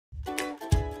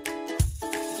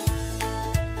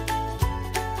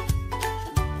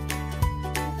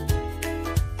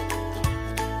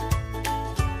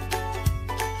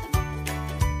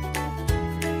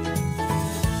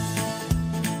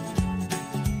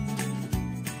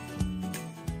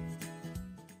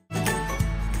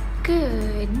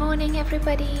Good morning,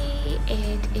 everybody.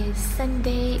 It is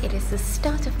Sunday. It is the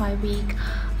start of my week.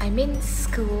 I'm in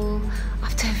school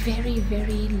after a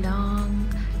very long,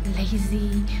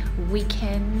 lazy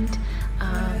weekend.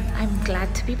 I'm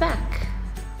glad to be back.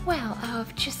 Well,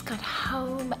 I've just got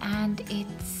home and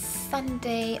it's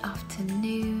Sunday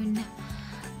afternoon.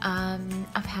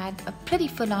 I've had a pretty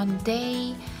full-on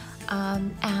day.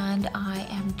 And I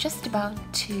am just about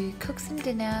to cook some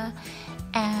dinner,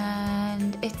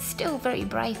 and it's still very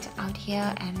bright out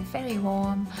here and very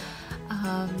warm.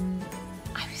 I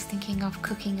was thinking of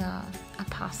cooking a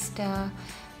pasta,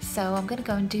 so I'm going to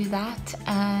go and do that,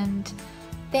 and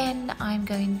then I'm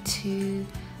going to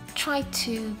try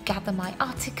to gather my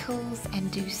articles and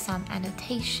do some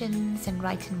annotations and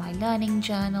write in my learning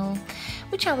journal,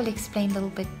 which I will explain a little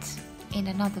bit in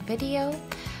another video.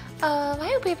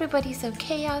 I hope everybody's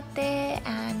okay out there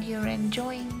and you're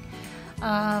enjoying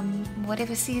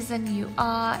whatever season you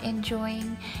are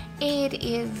enjoying. It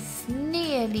is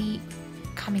nearly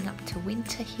coming up to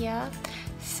winter here,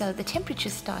 so the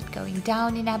temperatures start going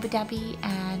down in Abu Dhabi,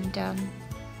 and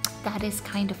that is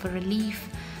kind of a relief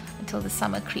until the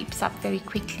summer creeps up very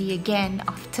quickly again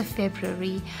after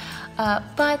February.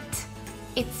 But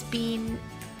it's been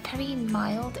very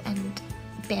mild and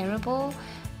bearable,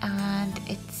 and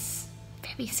it's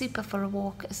very super for a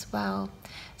walk as well.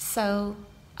 So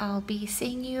I'll be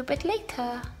seeing you a bit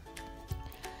later.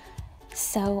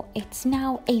 So it's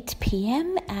now 8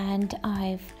 p.m. and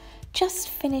I've just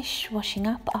finished washing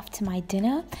up after my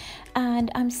dinner,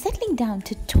 and I'm settling down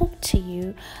to talk to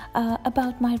you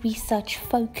about my research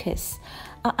focus.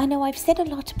 I know I've said a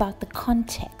lot about the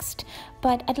context,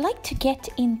 but I'd like to get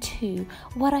into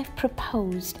what I've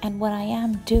proposed and what I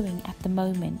am doing at the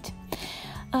moment.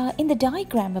 In the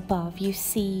diagram above, you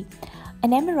see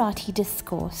an Emirati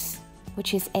discourse,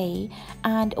 which is A,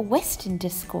 and a Western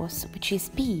discourse, which is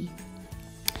B.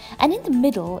 And in the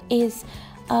middle is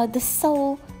the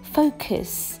sole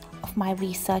focus of my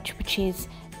research, which is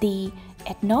the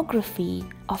ethnography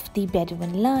of the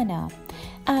Bedouin learner.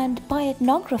 And by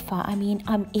ethnographer, I mean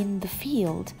I'm in the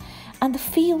field, and the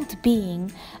field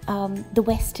being the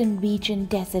Western region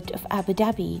desert of Abu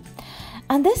Dhabi.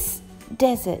 And this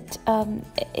desert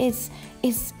is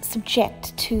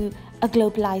subject to a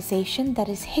globalization that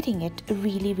is hitting it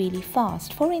really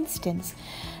fast. For instance,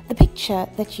 the picture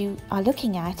that you are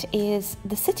looking at is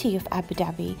the city of Abu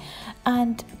Dhabi,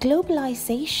 and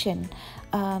globalization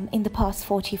in the past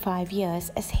 45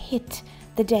 years has hit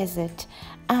the desert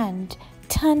and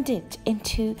turned it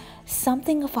into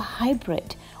something of a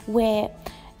hybrid where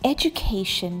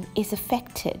education is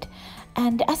affected.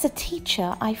 And as a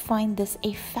teacher, I find this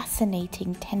a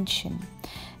fascinating tension.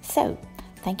 So,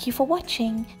 thank you for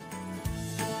watching.